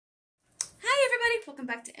welcome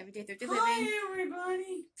back to Everyday Thrifty Living. Hi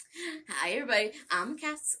everybody. Hi everybody, I'm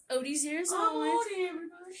Cass, Odie's here as always. Odie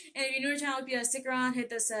everybody. And if you're new to the channel, if you stick around, hit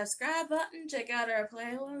the subscribe button, check out our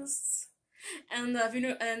playlists. And if you're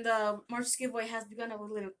new, and March's giveaway has begun. I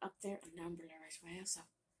will leave it up there and down below as well. So,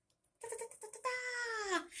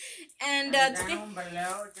 and today, down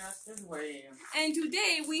below just as well. And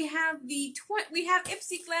today we have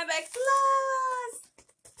Ipsy Glam Bag Plus.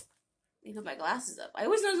 Let me put my glasses up. I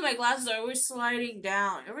always notice my glasses are always sliding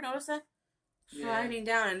down. You ever notice that? Yeah. Sliding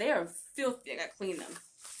down, and they are filthy. I gotta clean them.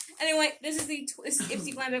 Anyway, this is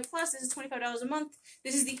Ipsy Glam Bag Plus. This is $25 a month.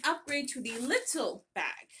 This is the upgrade to the little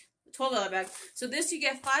bag, $12 bag. So this, you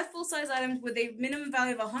get 5 full-size items with a minimum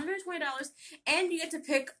value of $120, and you get to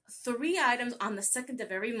pick 3 items on the 2nd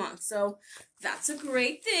of every month. So that's a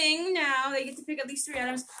great thing. Now they get to pick at least 3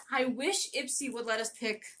 items. I wish Ipsy would let us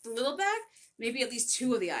pick the little bag, maybe at least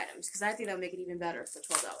 2 of the items, because I think that would make it even better for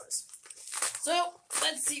 $12. So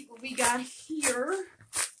let's see what we got here.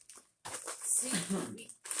 Let's see what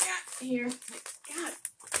we got here. My God.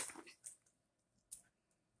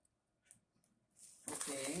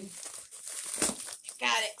 Okay.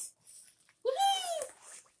 Got it.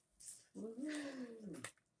 Woohoo! Woohoo!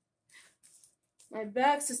 My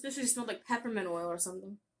bag suspiciously smelled like peppermint oil or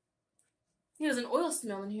something. There's an oil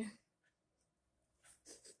smell in here.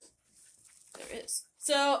 There is.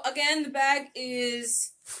 So again, the bag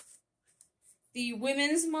is the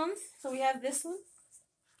Women's Month. So we have this one.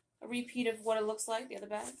 A repeat of what it looks like, the other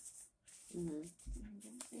bag.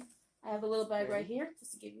 I have a little bag right here,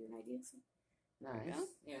 just to give you an idea. So nice.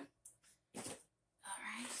 Yeah.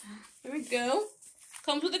 Alright, here we go.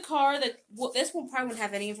 Comes with a card that, well, this one probably wouldn't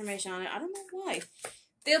have any information on it. I don't know why.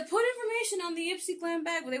 They'll put information on the Ipsy Glam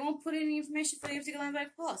bag, but they won't put any information for the Ipsy Glam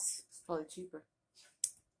bag Plus. It's probably cheaper.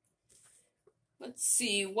 Let's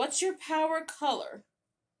see. What's your power color?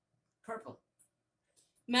 Purple.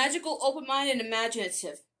 Magical, open-minded, and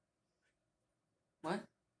imaginative. What?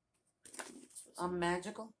 I'm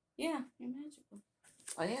magical? Yeah, you're magical.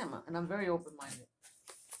 I am, and I'm very open-minded.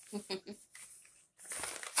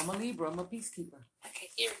 I'm a Libra. I'm a peacekeeper. Okay,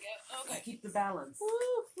 here we go. Okay. I keep the balance.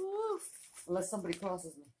 Woof, woof. Unless somebody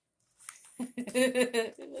crosses me.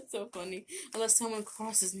 That's so funny. Unless someone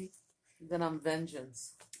crosses me. Then I'm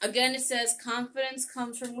vengeance. Again, it says confidence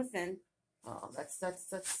comes from within. Oh, that's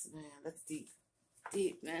man, that's deep.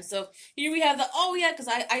 Deep, man. So here we have the, oh yeah, because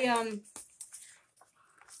I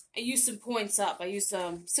used some points up. I used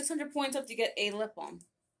 600 points up to get a lip balm.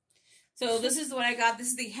 So this is what I got. This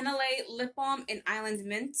is the NCLA lip balm in Island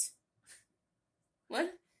Mint.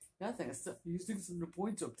 What? Nothing. You used 600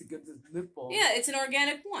 points up to get this lip balm. Yeah, it's an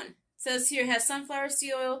organic one. It says here it has sunflower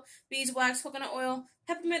seed oil, beeswax, coconut oil,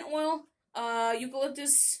 peppermint oil,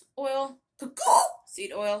 eucalyptus oil, cacao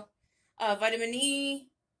seed oil, vitamin E,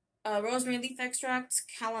 rosemary leaf extract,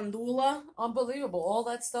 calendula. Unbelievable. All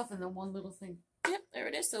that stuff in the one little thing. Yep, there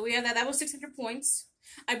it is. So we have that. That was 600 points.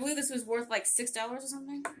 I believe this was worth like $6 or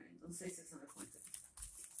something. Don't say 600 points.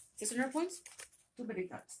 600 points? Too many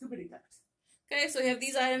times. Too many times. Okay, so we have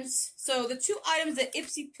these items. So the 2 items that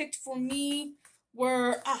Ipsy picked for me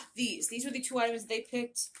were these. These were the 2 items that they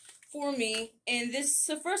picked for me. And this,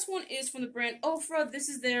 the first one is from the brand Ofra. This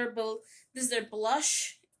is their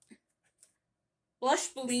blush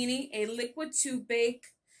Bellini, a liquid to baked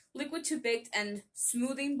and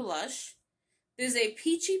smoothing blush. This is a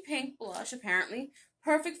peachy pink blush, apparently.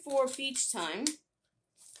 Perfect for beach time.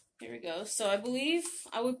 Here we go. So I believe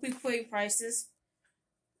I will be putting prices.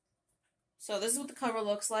 So this is what the cover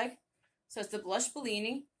looks like. So it's the blush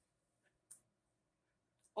Bellini.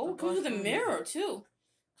 Oh, it comes with a mirror, too.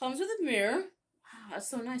 Comes with a mirror. Wow, that's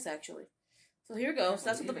so nice, actually. So here we go. So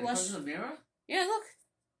that's what the blush... Comes with a mirror? Yeah, look.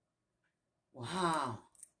 Wow.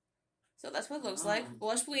 So that's what it looks like.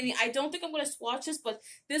 Blush Bellini. I don't think I'm going to swatch this, but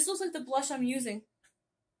this looks like the blush I'm using.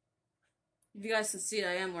 If you guys can see it,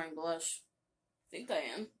 I am wearing blush. I think I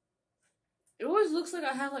am. It always looks like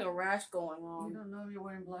I have like a rash going on. You don't know if you're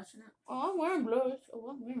wearing blush in it? Oh, I'm wearing blush. Oh,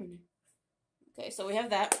 I'm wearing it. Okay, so we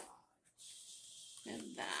have that.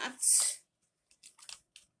 And that.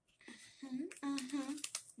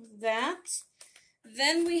 That.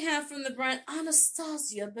 Then we have from the brand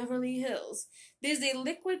Anastasia Beverly Hills. There's a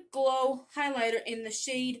liquid glow highlighter in the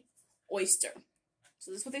shade Oyster.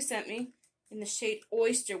 So this is what they sent me in the shade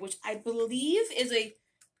Oyster, which I believe is a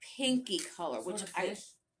pinky color. Which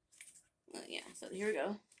yeah, so here we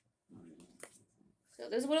go. So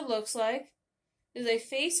this is what it looks like. There's a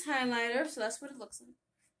face highlighter, so that's what it looks like.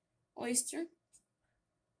 Oyster.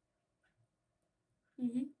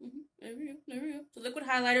 There we go. So liquid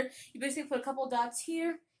highlighter. You basically put a couple dots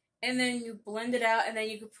here, and then you blend it out, and then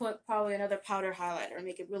you could put probably another powder highlighter and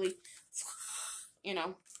make it really you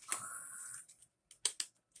know.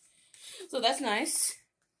 So that's nice.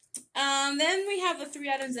 Then we have the 3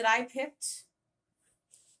 items that I picked.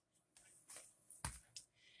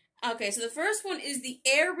 Okay, so the first one is the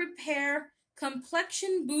Air Repair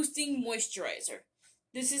Complexion Boosting Moisturizer.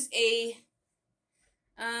 This is a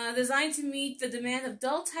designed to meet the demand of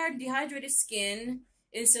dull, tired, dehydrated skin.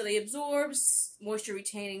 It instantly absorbs moisture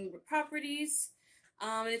retaining properties.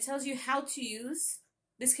 And it tells you how to use.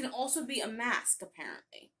 This can also be a mask,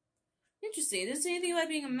 apparently. Interesting. It doesn't say anything about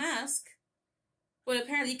being a mask, but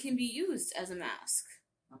apparently it can be used as a mask.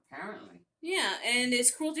 Apparently. Yeah, and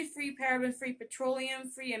it's cruelty-free, paraben-free,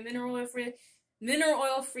 petroleum-free, and mineral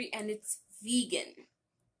oil-free, and it's vegan.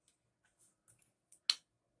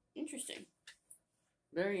 Interesting.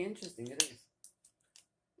 Very interesting, it is.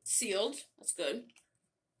 Sealed. That's good.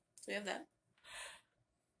 So we have that.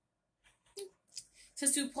 It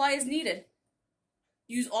says to apply as needed.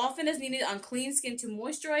 Use often as needed on clean skin to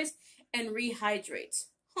moisturize and rehydrate.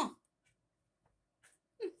 Huh.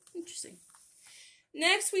 Interesting.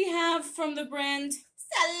 Next we have from the brand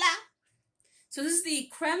Tula. So this is the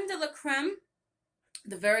Creme de la Creme.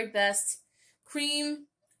 The very best cream.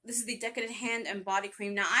 This is the Decadent Hand and Body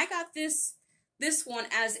Cream. Now I got this one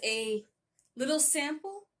as a little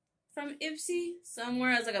sample from Ipsy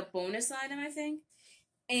somewhere as like a bonus item, I think.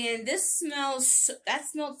 And this smelled so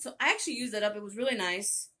I actually used that up. It was really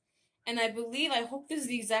nice. And I hope this is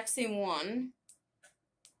the exact same one.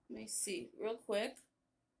 Let me see real quick.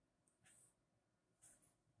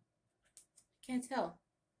 Can't tell.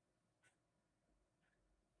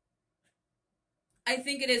 I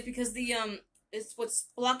think it is because the it's what's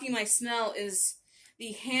blocking my smell is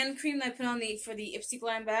the hand cream that I put on for the Ipsy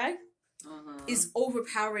Glam bag is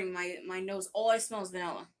overpowering my nose. All I smell is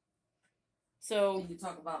vanilla. So you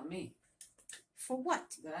talk about me. For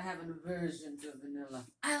what? That I have an aversion to vanilla.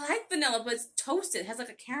 I like vanilla, but it's toasted. It has like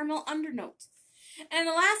a caramel undernote. And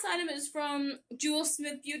the last item is from Jewel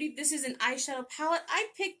Smith Beauty. This is an eyeshadow palette. I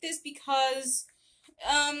picked this because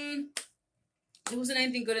there wasn't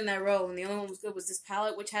anything good in that row, and the only one that was good was this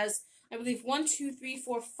palette, which has, I believe, 1, 2, 3,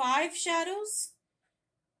 4, 5 shadows.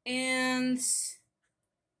 And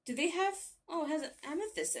do they have? Oh, it has an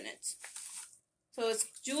amethyst in it. So it's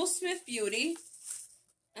Jewel Smith Beauty,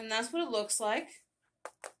 and that's what it looks like.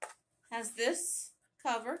 Has this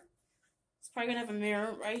cover. It's probably gonna have a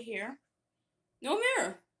mirror right here. No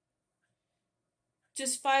mirror.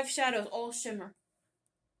 Just 5 shadows, all shimmer.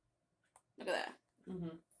 Look at that. Mm-hmm.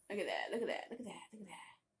 Look at that. Look at that. Look at that. Look at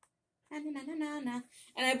that. Na, na, na, na, na.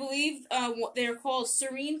 And I believe what they're called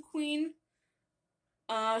Serene Queen,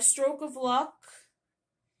 Stroke of Luck,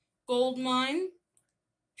 Gold Mine,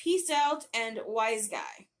 Peace Out, and Wise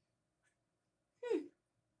Guy.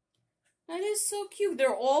 That is so cute.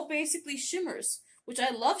 They're all basically shimmers, which I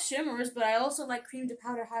love shimmers, but I also like cream to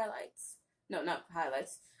powder highlights. No, not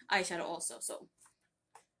highlights. Eyeshadow also, so.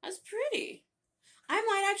 That's pretty. I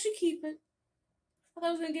might actually keep it. I thought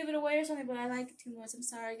I was going to give it away or something, but I like it too much. I'm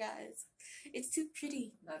sorry, guys. It's too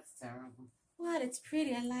pretty. That's terrible. What? It's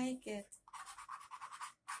pretty. I like it.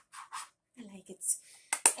 I like it.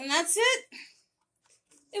 And that's it.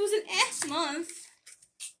 It was an month.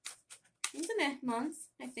 It was an month,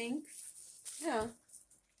 I think. Yeah.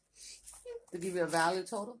 To give you a value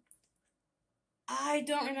total? I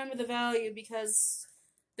don't remember the value because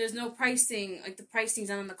there's no pricing. Like, the pricing's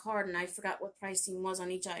not on the card, and I forgot what pricing was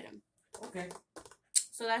on each item. Okay.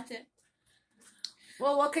 So that's it.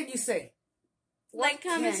 Well, what can you say? Like,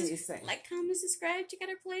 comment, subscribe, check out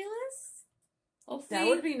our playlist. Hopefully. That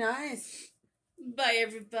would be nice. Bye,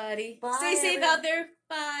 everybody. Bye, Stay safe out there.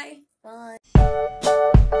 Bye.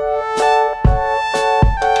 Bye.